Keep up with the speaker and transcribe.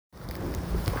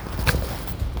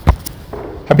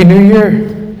Happy New Year!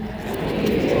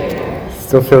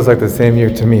 Still feels like the same year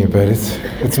to me, but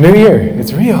it's New Year.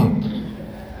 It's real.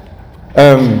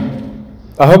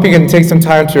 I hope you can take some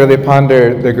time to really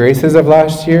ponder the graces of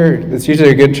last year. It's usually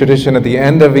a good tradition at the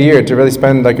end of the year to really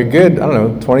spend like a good,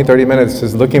 20, 30 minutes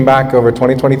just looking back over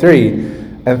 2023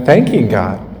 and thanking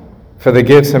God for the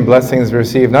gifts and blessings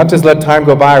received. Not just let time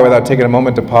go by without taking a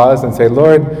moment to pause and say,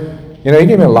 Lord, you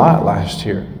gave me a lot last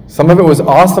year. Some of it was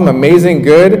awesome, amazing,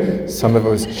 good. Some of it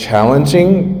was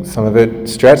challenging. Some of it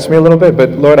stretched me a little bit. But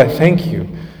Lord, I thank you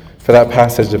for that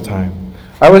passage of time.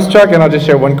 I was struck, and I'll just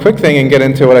share one quick thing and get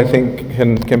into what I think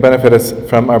can benefit us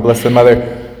from our Blessed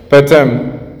Mother. But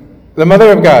the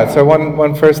Mother of God. So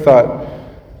one first thought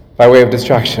by way of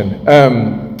distraction.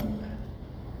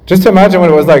 Just imagine what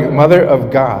it was like, Mother of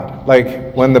God.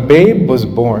 Like when the babe was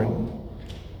born.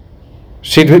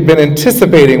 She'd been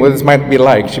anticipating what this might be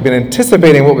like. She'd been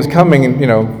anticipating what was coming,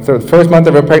 the first month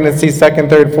of her pregnancy, second,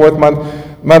 third, fourth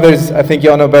month. Mothers, I think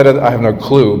y'all know better. I have no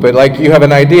clue. But you have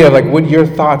an idea of what your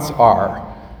thoughts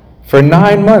are. For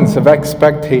 9 months of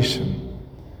expectation.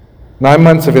 9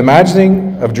 months of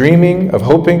imagining, of dreaming, of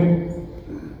hoping.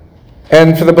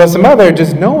 And for the Blessed Mother,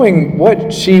 just knowing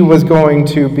what she was going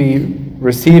to be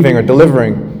receiving or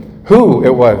delivering. Who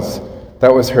it was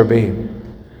that was her babe.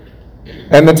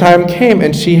 And the time came,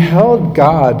 and she held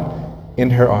God in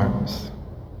her arms.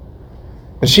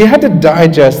 And she had to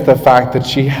digest the fact that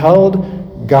she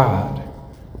held God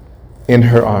in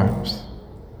her arms.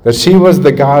 That she was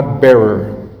the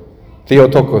God-bearer,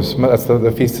 Theotokos, that's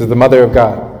the feast, is the Mother of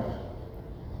God.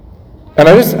 And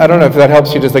I don't know if that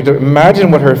helps you just to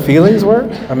imagine what her feelings were,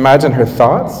 imagine her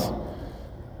thoughts.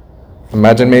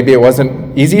 Imagine maybe it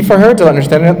wasn't easy for her to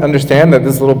understand that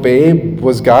this little babe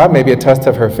was God, maybe a test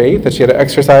of her faith, that she had to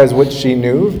exercise what she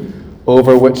knew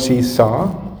over what she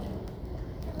saw,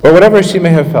 or whatever she may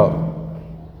have felt.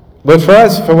 But for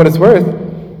us, for what it's worth,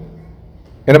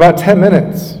 in about 10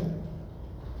 minutes,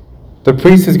 the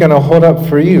priest is going to hold up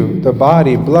for you the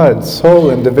body, blood, soul,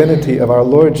 and divinity of our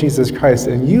Lord Jesus Christ,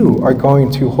 and you are going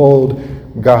to hold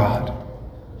God.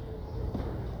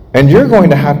 And you're going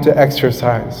to have to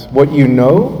exercise what you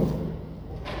know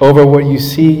over what you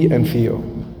see and feel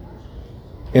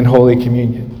in Holy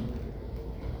Communion.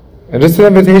 And just an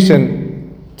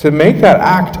invitation to make that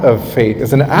act of faith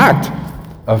as an act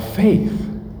of faith.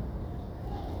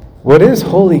 What is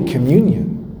Holy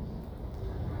Communion?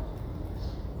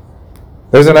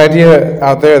 There's an idea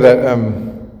out there that,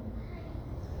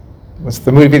 what's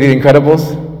the movie, The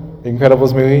Incredibles? The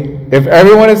Incredibles movie? If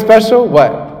everyone is special,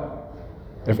 what?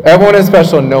 If everyone is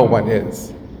special, no one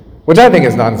is. Which I think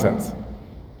is nonsense.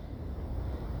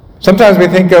 Sometimes we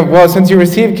think of, since you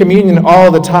receive communion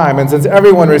all the time, and since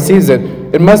everyone receives it,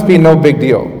 it must be no big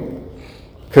deal.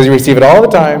 Because you receive it all the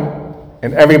time,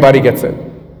 and everybody gets it.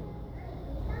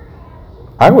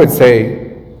 I would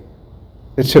say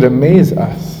it should amaze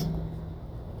us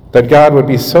that God would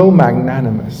be so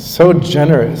magnanimous, so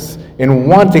generous, in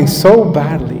wanting so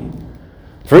badly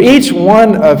for each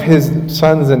one of his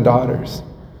sons and daughters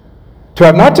to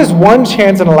have not just one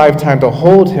chance in a lifetime to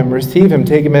hold him, receive him,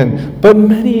 take him in, but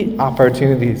many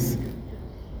opportunities.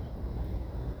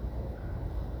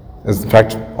 In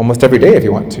fact, almost every day if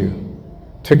you want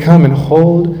to come and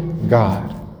hold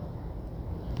God,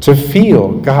 to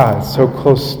feel God so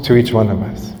close to each one of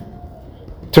us,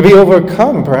 to be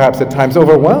overcome perhaps at times,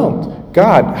 overwhelmed.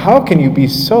 God, how can you be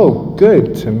so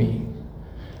good to me?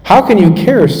 How can you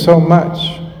care so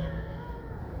much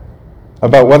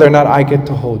about whether or not I get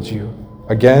to hold you?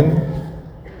 Again,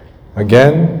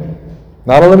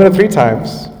 not a limit of 3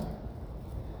 times.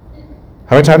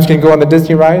 How many times can you go on the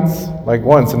Disney rides? Like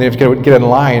once, and then you have to get in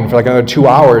line for another 2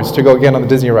 hours to go again on the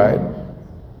Disney ride.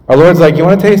 Our Lord's like, you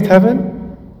want to taste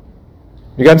heaven?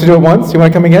 You got to do it once? You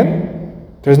want to come again?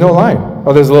 There's no line.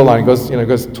 Oh, there's a little line. It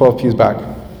goes 12 pews back.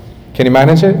 Can you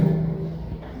manage it?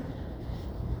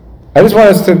 I just want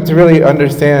us to really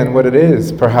understand what it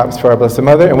is, perhaps, for our Blessed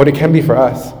Mother, and what it can be for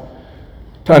us.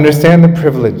 To understand the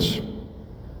privilege.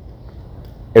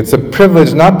 It's a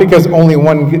privilege not because only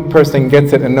one person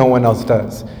gets it and no one else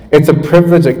does. It's a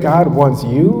privilege that God wants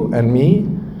you and me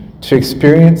to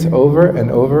experience over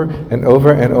and over and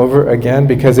over and over again,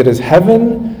 because it is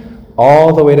heaven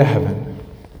all the way to heaven.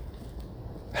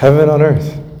 Heaven on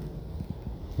earth.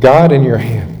 God in your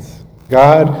hands.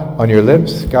 God on your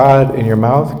lips. God in your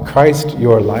mouth. Christ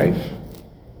your life.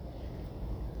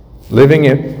 Living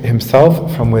it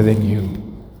himself from within you.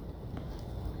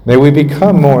 May we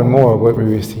become more and more what we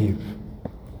receive.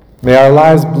 May our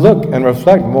lives look and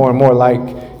reflect more and more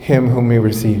like him whom we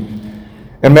receive.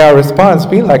 And may our response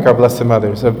be like our Blessed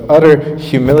Mothers, of utter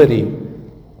humility,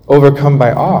 overcome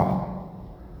by awe.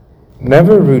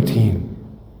 never routine.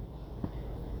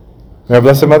 May our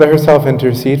Blessed Mother herself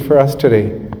intercede for us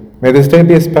today. May this day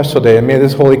be a special day, and may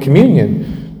this Holy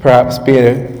Communion perhaps be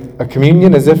a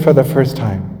communion as if for the first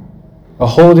time. A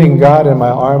holding God in my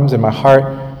arms, in my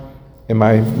heart, in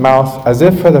my mouth, as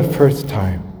if for the first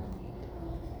time.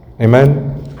 Amen.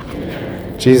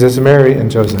 Jesus, Mary, and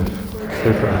Joseph,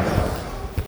 pray for us.